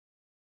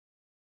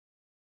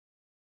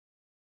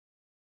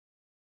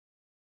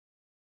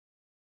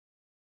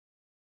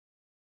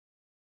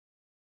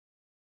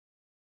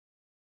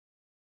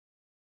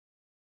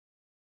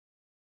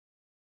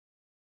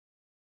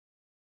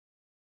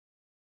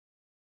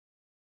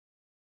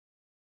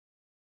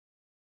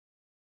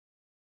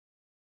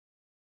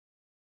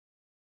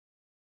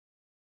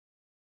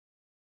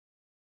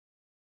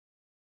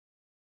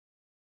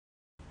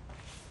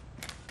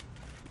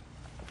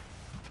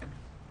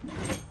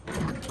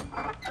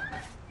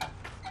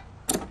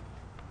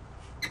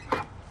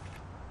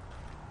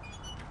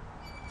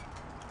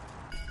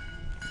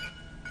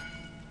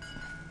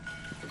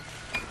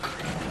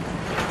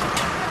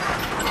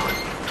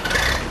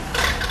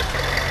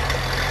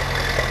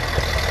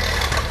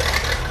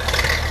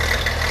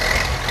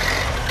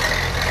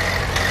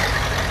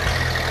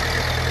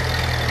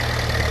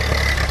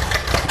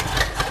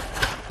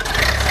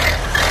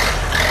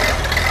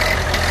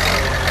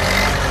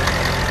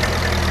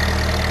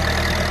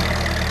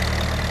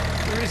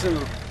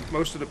reason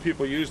most of the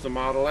people used the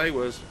Model A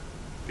was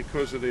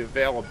because of the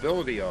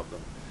availability of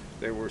them.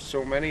 There were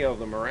so many of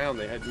them around.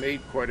 They had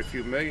made quite a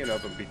few million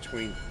of them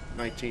between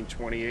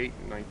 1928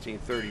 and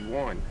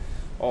 1931.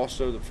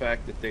 Also the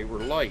fact that they were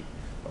light.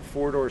 A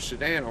four-door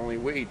sedan only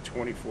weighed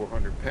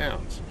 2,400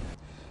 pounds.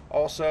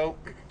 Also,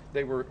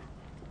 they were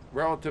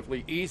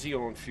relatively easy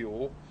on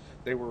fuel.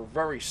 They were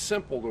very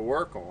simple to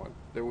work on.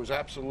 There was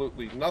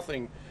absolutely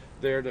nothing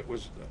there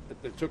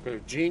that took a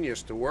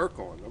genius to work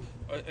on them.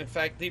 In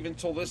fact, even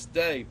till this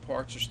day,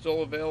 parts are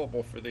still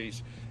available for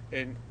these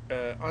in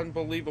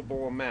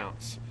unbelievable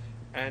amounts.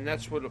 And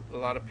that's what a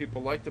lot of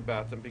people liked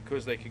about them,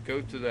 because they could go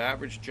to the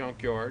average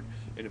junkyard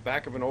in the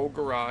back of an old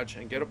garage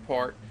and get a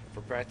part for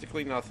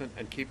practically nothing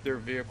and keep their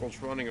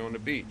vehicles running on the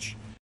beach.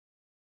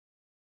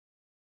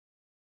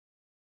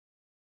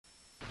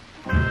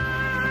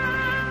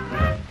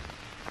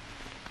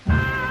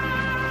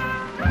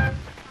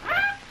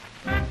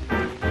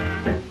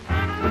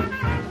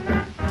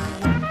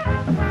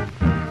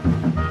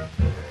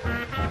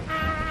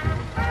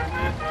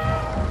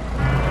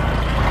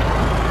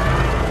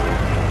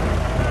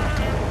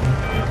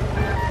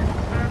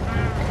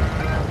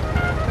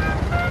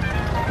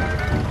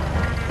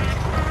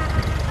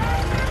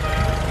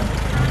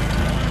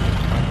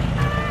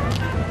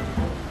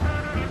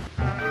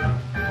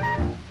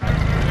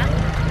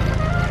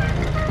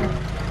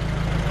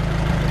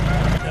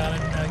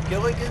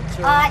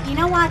 You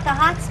know what? The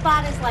hot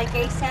spot is like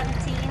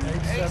A17.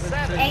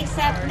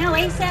 A7. No,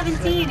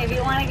 A17. If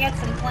you want to get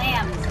some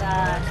clams,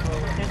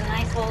 there's a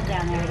nice hole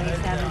down there at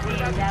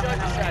A17.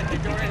 Definitely. Did you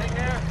do anything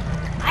there?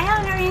 I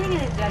haven't heard anything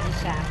at the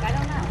Judge's Shack. I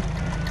don't know.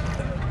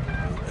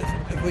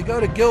 If we go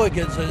to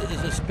Gilligan's,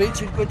 is the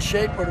speech in good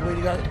shape, or do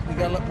we got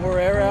a lot more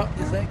air out?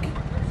 You think?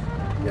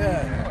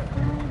 Yeah.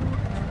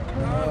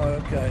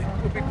 Oh, okay.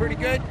 We'll be pretty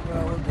good.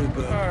 Well, we'll do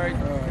good. All right.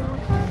 All right.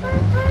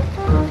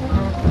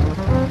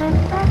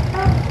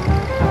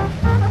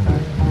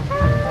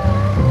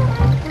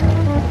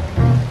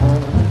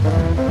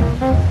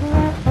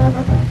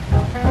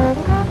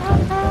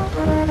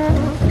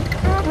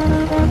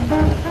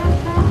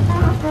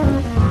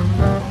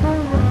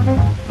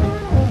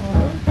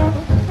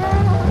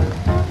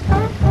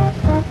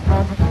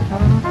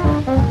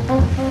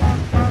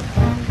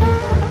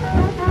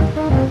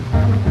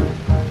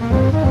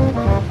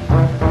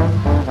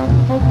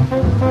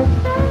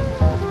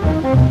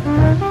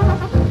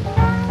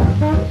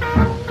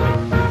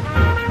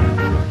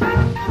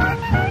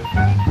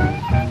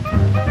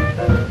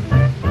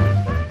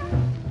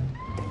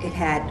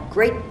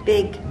 Great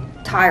big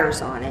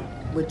tires on it,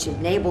 which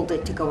enabled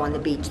it to go on the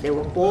beach. They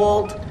were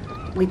bald,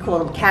 we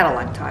call them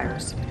Cadillac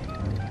tires.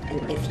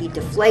 And if you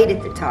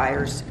deflated the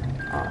tires,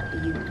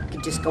 you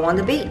could just go on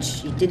the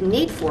beach. You didn't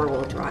need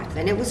four-wheel drive,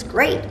 and it was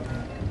great.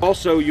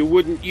 Also, you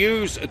wouldn't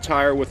use a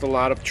tire with a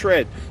lot of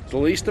tread. The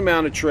least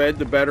amount of tread,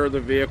 the better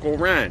the vehicle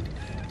ran,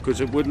 because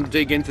it wouldn't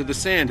dig into the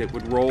sand, it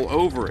would roll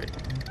over it.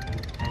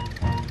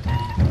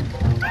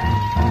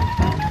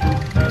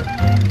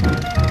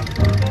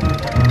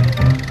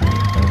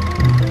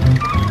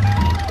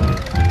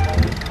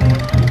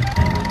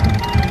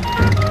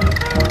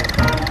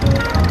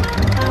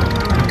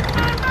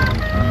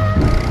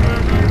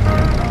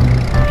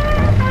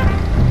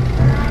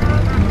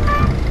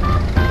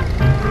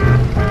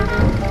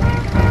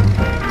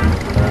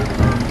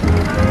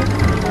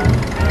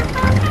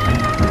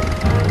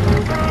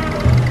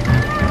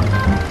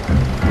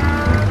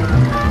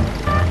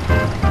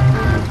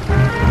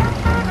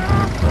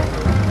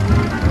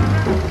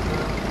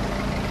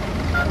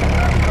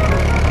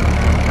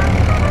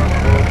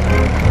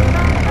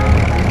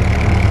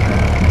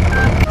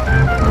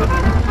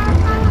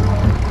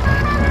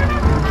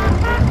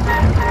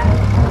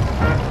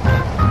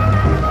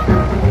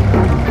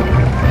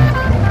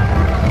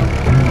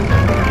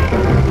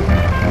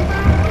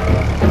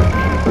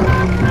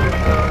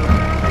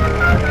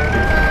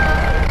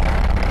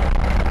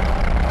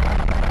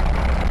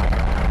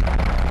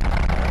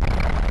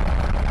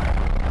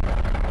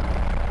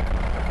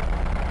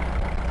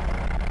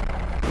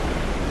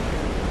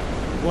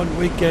 One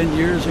weekend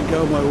years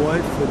ago, my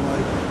wife and my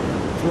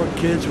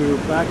 4 kids, we were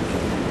back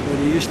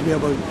when you used to be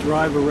able to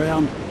drive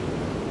around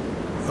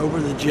over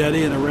the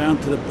jetty and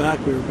around to the back.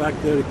 We were back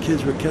there, the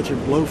kids were catching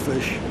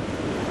blowfish.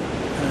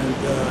 And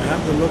I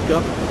happened to look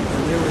up,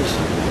 and there was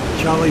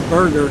Charlie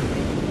Berger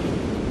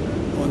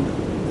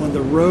on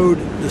the road,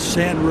 the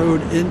sand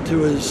road into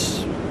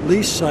his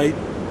lease site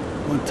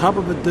on top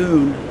of a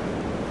dune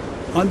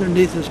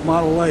underneath his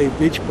Model A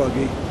beach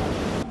buggy.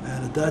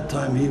 And at that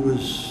time, he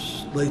was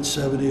late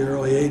 70s,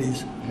 early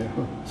 80s. Yeah.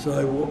 So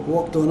I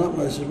walked on up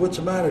and I said, "What's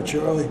the matter,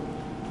 Charlie?"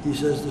 He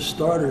says, "The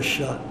starter's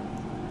shot."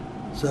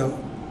 So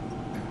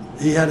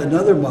he had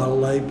another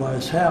Model A by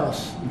his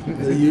house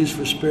that he used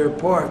for spare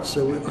parts.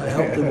 So I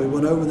helped him. We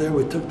went over there.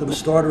 We took the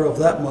starter off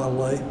that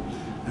Model A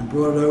and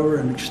brought it over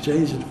and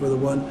exchanged it for the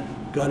one,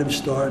 got him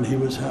started, and he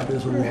was happy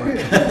as a lark.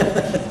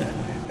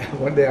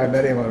 One day I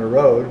met him on the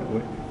road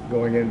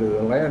going into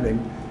the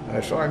landing.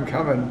 I saw him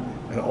coming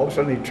And all of a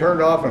sudden he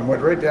turned off and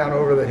went right down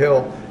over the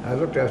hill. I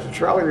looked at him,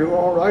 Charlie, are you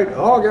all right?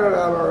 Oh, I'll get it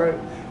out all right.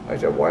 I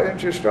said, why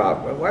didn't you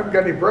stop? Well, I haven't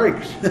got any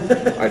brakes.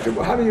 I said,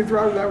 well, how do you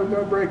drive that with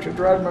no brakes? I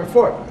drive my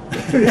foot.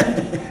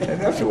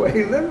 And that's the way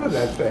he lived with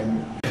that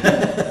thing.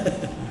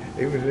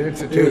 He was an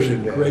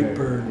institution. He was a great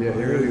bird. Yeah,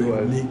 he really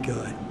was. Neat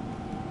guy.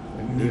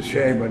 And it was a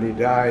shame when he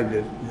died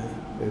that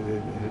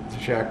the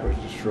shack was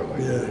destroyed.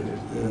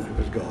 It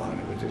was gone.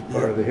 It was just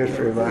part of the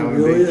history of Island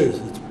Beach. It really is.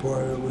 It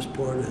was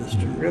part of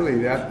history. Really,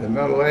 the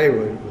Model A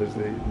was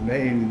the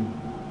main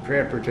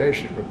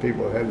transportation for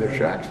people who had their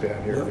shacks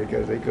down here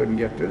because they couldn't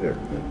get to their,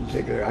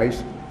 take their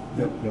ice,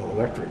 no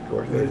electric, of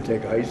course. They had to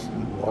take ice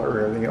and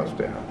water and everything else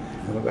down.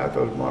 And without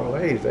those Model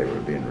A's, they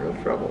would be in real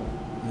trouble.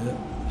 Yeah,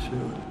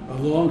 sure.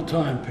 A long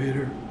time,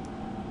 Peter.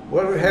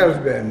 Well, it has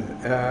been.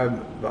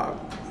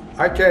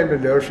 I came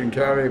into Ocean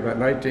County about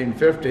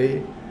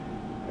 1950,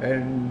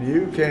 and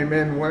you came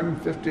in when,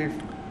 50?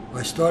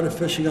 I started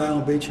fishing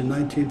Island Beach in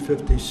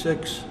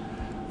 1956,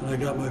 and I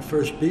got my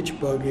first beach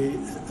buggy,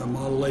 a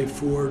Model A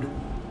Ford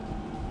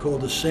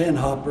called the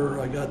Sandhopper.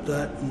 I got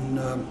that in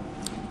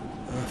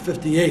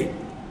 58.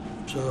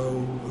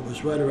 So it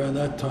was right around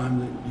that time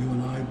that you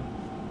and I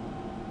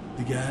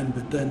began.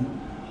 But then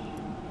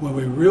when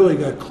we really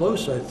got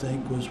close, I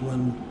think, was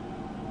when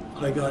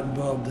I got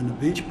involved in the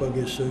Beach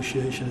Buggy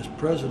Association as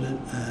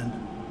president, and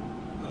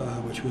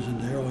which was in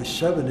the early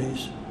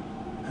 70s.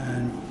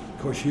 And of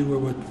course, you were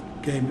with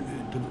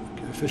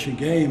Fish and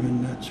Game,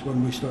 and that's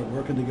when we started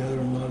working together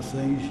on a lot of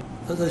things.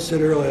 As I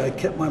said earlier, I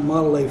kept my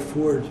Model A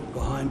Ford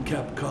behind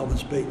Cap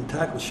Colvin's Bait and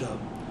Tackle Shop,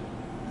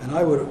 and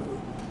I would have,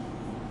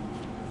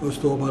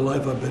 most all my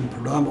life, I've been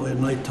predominantly a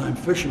nighttime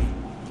fisherman,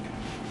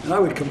 and I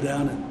would come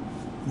down at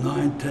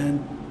 9,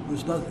 10.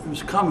 It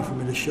was common for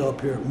me to show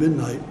up here at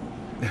midnight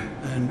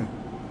and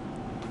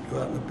go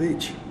out on the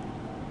beach.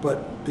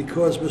 But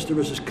because Mr. and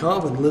Mrs.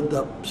 Colvin lived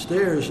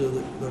upstairs of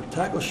the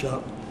tackle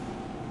shop,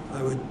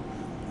 I would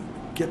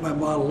get my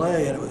Model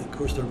A, and of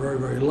course they're very,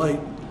 very light,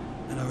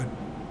 and I would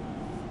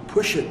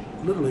push it,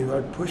 literally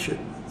I'd push it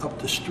up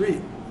the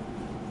street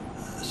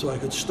so I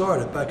could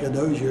start it. Back in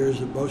those years,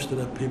 most of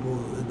the people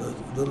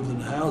that lived in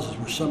the houses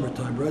were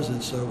summertime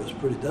residents, so it was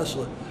pretty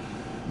desolate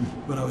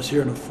when I was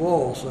here in the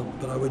fall.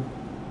 But I would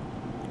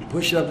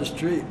push it up the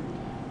street,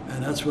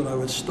 and that's when I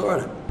would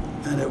start it,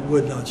 and it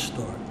would not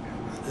start.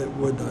 It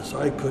would not. So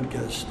I couldn't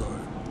get it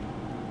started.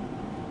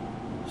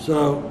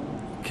 So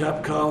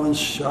Cap Collins'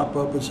 shop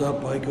opens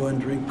up. I go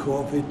and drink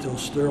coffee till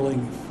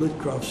Sterling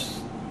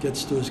Flitcroft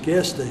gets to his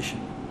gas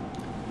station.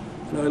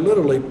 And I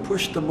literally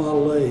pushed the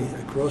Model A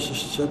across the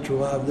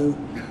Central Avenue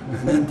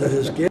and into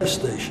his gas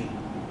station.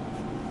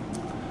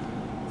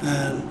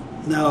 And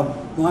now,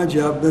 mind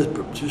you, I've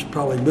just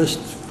probably missed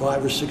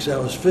 5 or 6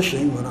 hours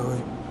fishing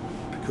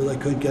because I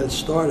couldn't get it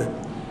started.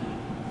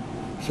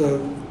 So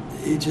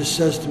he just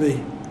says to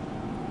me,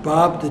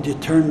 "Bob, did you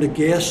turn the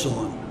gas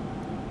on?"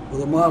 Well,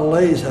 the Model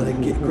A's had a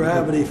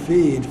gravity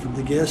feed from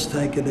the gas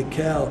tank in the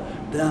cow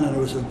down, and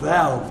there was a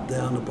valve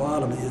down the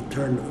bottom that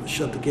you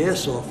shut the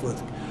gas off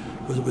with,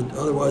 because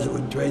otherwise it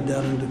would drain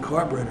down into the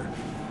carburetor.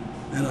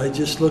 And I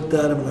just looked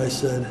at him and I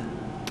said,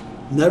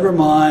 "Never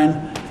mind."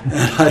 And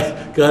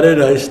I got in,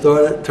 I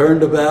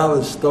turned the valve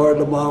and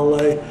started the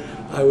Model A.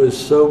 I was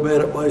so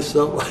mad at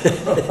myself.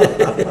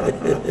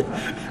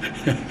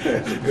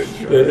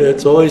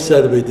 It's all he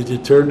said to me, "Did you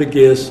turn the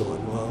gas on?"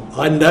 Well,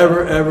 I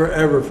never, ever,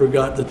 ever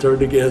forgot to turn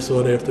the gas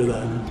on after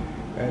that.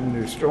 And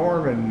the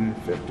storm in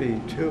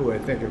 52, I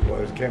think it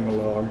was, came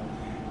along,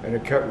 and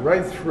it cut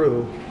right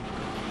through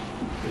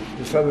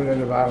the southern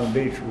end of Island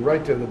Beach,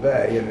 right to the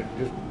bay, and it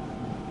just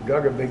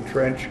dug a big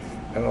trench,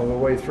 and on the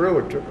way through,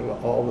 it took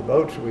all the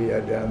boats we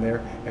had down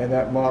there, and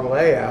that Model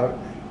A out.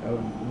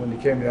 When you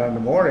came down in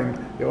the morning,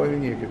 the only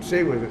thing you could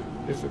see was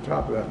just the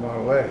top of that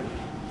Model A.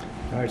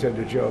 And I said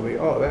to Joby,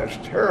 "Oh, that's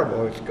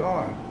terrible, it's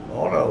gone."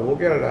 "Oh no, we'll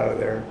get it out of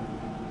there."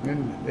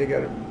 And they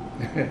got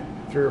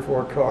 3 or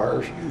 4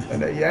 cars,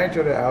 and they yanked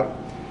it out,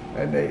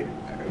 and it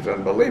was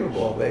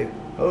unbelievable. They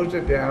hosed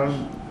it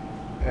down,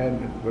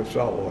 and with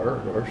salt water,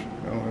 of course,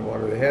 the only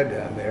water they had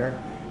down there,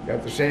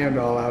 got the sand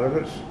all out of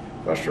it,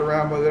 fussed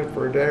around with it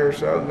for a day or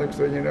so, and next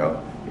thing you know,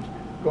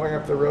 going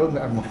up the road in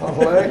that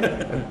Model A,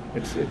 and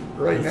it's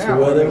right That's now.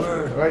 the way they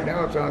were. Right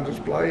now, it's on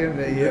display in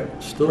the.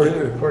 Still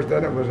here. Of course,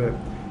 then it was a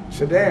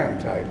sedan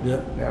type.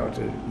 Yep. Now it's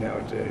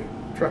a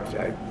truck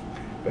type.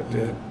 But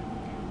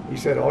he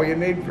said all you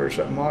need for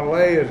some Model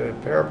A is a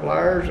pair of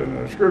pliers and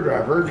a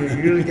screwdriver. You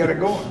usually get it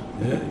going.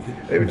 Yeah.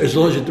 As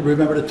long as you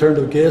remember to turn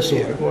the gas on.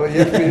 Yeah, well,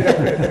 you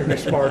have to be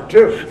smart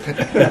too.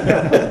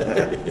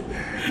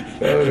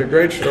 So it was a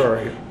great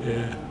story.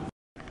 Yeah.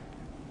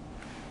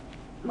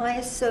 My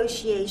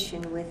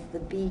association with the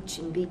beach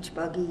and beach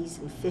buggies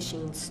and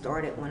fishing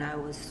started when I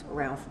was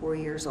around 4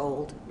 years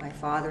old. My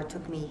father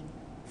took me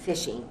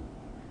fishing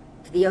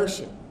to the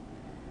ocean,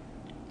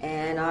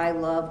 and I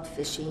loved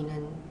fishing,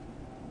 and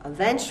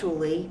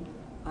eventually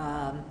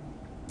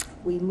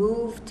we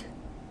moved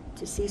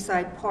to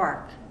Seaside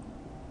Park,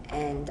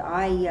 and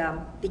I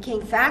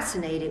became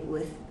fascinated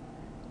with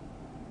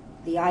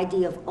the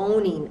idea of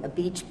owning a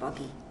beach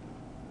buggy.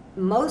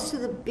 Most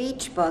of the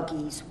beach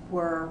buggies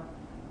were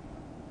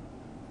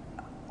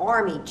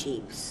Army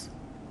Jeeps,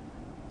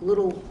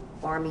 little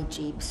Army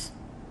Jeeps,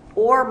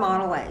 or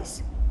Model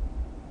A's.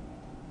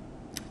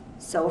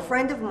 So a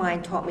friend of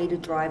mine taught me to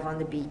drive on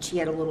the beach. He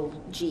had a little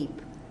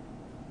Jeep,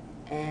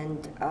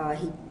 and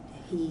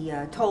he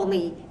told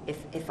me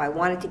if I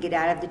wanted to get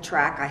out of the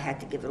track, I had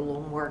to give it a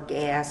little more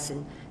gas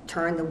and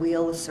turn the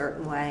wheel a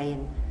certain way.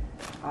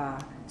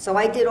 And so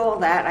I did all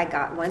that.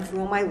 I went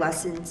through all my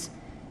lessons,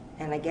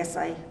 and I guess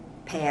I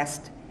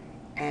passed.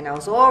 And I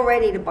was all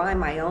ready to buy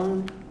my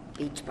own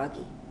beach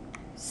buggy.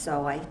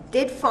 So I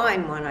did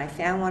find one. I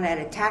found one at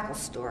a tackle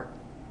store.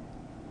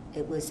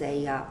 It was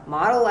a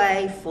Model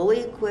A,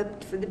 fully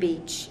equipped for the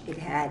beach. It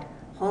had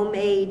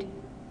homemade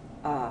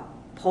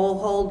pole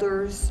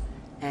holders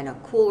and a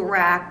cooler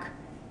rack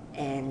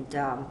and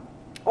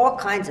all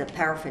kinds of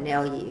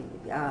paraphernalia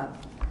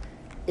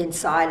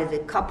inside of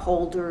it, cup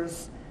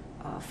holders,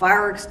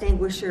 fire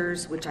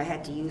extinguishers, which I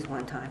had to use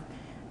one time,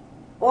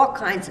 all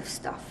kinds of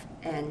stuff.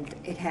 And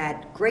it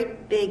had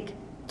great big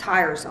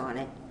tires on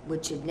it,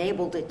 which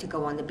enabled it to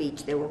go on the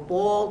beach. They were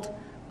bald,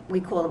 we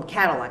call them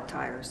Cadillac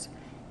tires.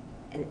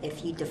 And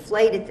if you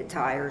deflated the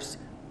tires,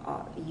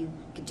 you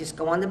could just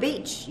go on the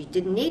beach. You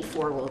didn't need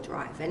four-wheel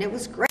drive, and it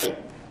was great.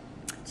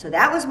 So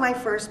that was my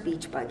first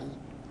beach buggy,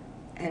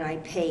 and I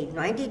paid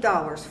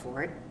 $90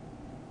 for it.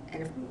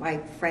 And my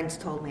friends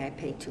told me I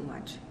paid too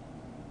much.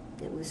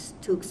 It was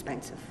too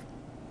expensive.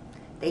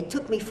 They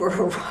took me for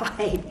a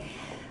ride.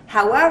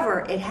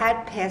 However, it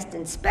had passed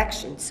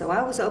inspection, so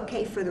I was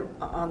okay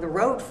on the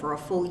road for a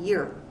full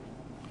year.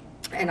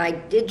 And I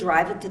did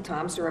drive it to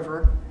Tom's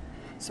River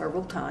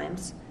several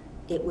times.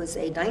 It was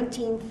a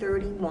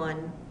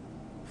 1931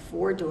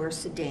 four-door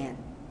sedan.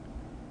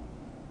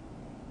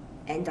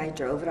 And I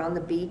drove it on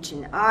the beach,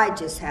 and I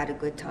just had a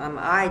good time.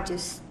 I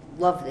just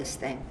love this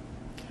thing.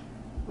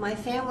 My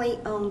family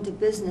owned a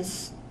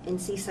business in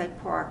Seaside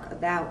Park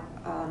about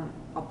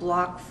a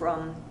block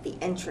from the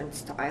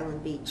entrance to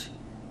Island Beach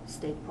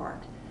State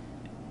Park.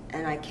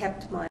 And I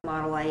kept my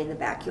Model A in the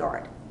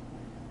backyard.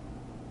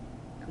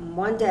 And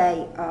one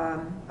day,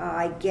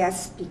 I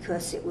guess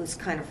because it was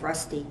kind of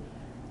rusty,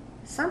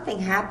 something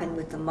happened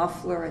with the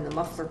muffler and the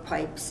muffler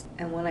pipes.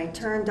 And when I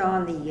turned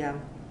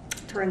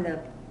the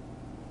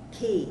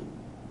key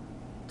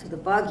to the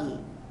buggy,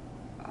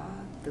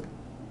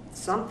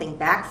 something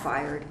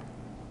backfired,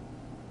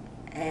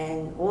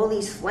 and all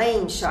these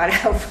flames shot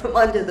out from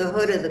under the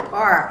hood of the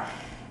car.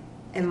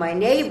 And my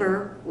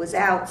neighbor was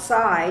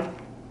outside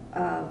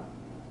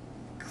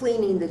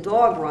cleaning the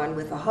dog run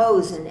with a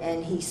hose,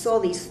 and he saw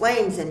these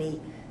flames, and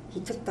he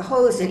took the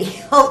hose and he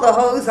held the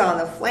hose on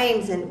the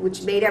flames,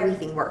 which made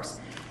everything worse.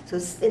 So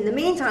in the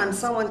meantime,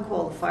 someone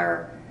called the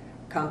fire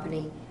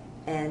company,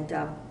 and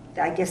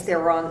I guess they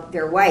were on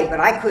their way, but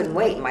I couldn't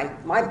wait.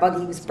 My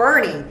buggy was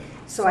burning.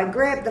 So I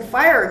grabbed the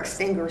fire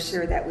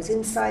extinguisher that was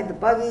inside the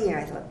buggy, and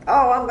I thought,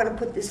 oh, I'm going to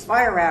put this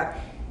fire out.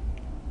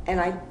 And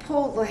I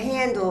pulled the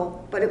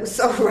handle, but it was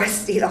so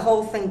rusty, the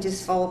whole thing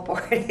just fell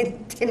apart.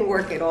 It didn't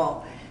work at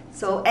all.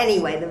 So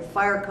anyway, the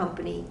fire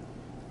company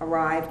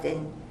arrived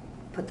and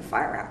put the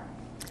fire out.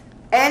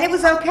 And it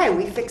was okay.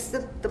 We fixed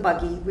the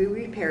buggy. We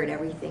repaired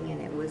everything, and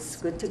it was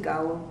good to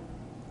go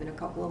in a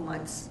couple of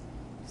months.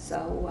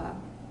 So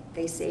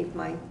they saved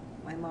my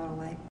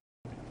Model A.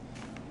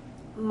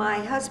 My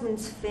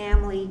husband's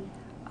family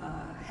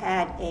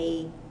had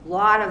a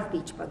lot of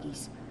beach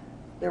buggies.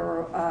 There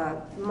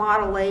were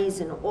Model A's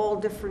in all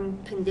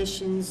different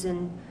conditions,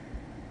 and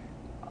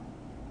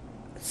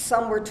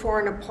some were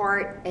torn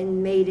apart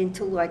and made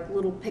into like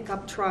little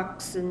pickup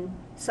trucks, and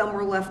some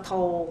were left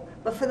whole.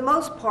 But for the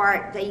most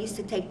part, they used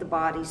to take the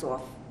bodies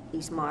off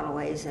these Model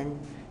A's, and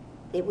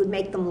it would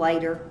make them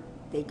lighter.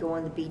 They'd go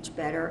on the beach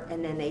better,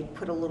 and then they'd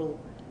put a little,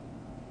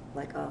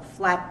 like a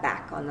flat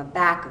back on the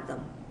back of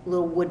them, a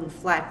little wooden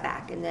flat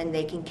back, and then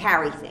they can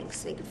carry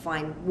things. They could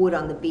find wood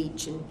on the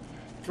beach and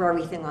throw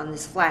everything on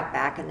this flat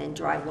back and then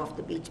drive off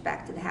the beach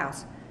back to the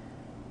house.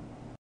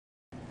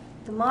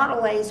 The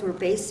Model A's were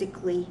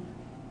basically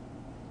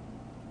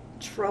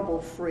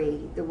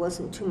trouble-free. There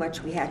wasn't too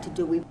much we had to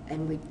do, we'd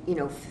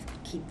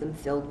keep them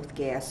filled with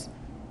gas,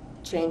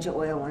 change the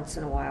oil once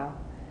in a while,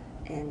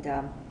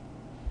 and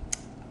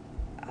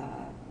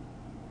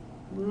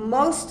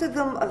most of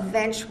them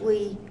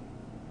eventually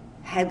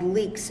had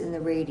leaks in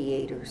the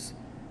radiators.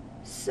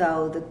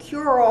 So the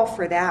cure-all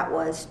for that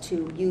was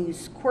to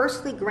use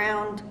coarsely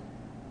ground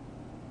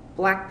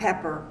black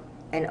pepper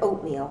and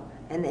oatmeal,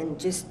 and then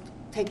just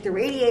take the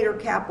radiator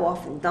cap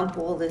off and dump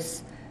all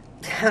this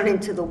down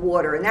into the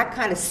water, and that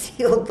kind of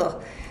sealed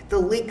the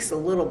leaks a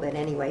little bit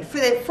anyway,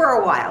 for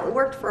a while. It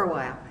worked for a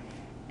while.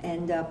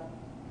 And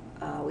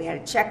we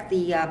had to check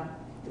there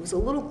was a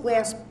little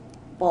glass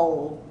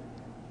bowl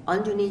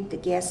underneath the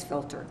gas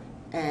filter,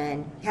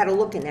 and you had to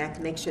look in that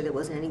to make sure there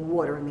wasn't any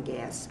water in the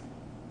gas.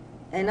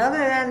 And other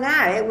than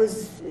that,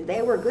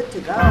 they were good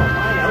to go.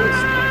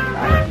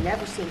 I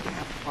never seemed to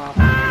have a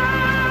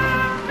problem.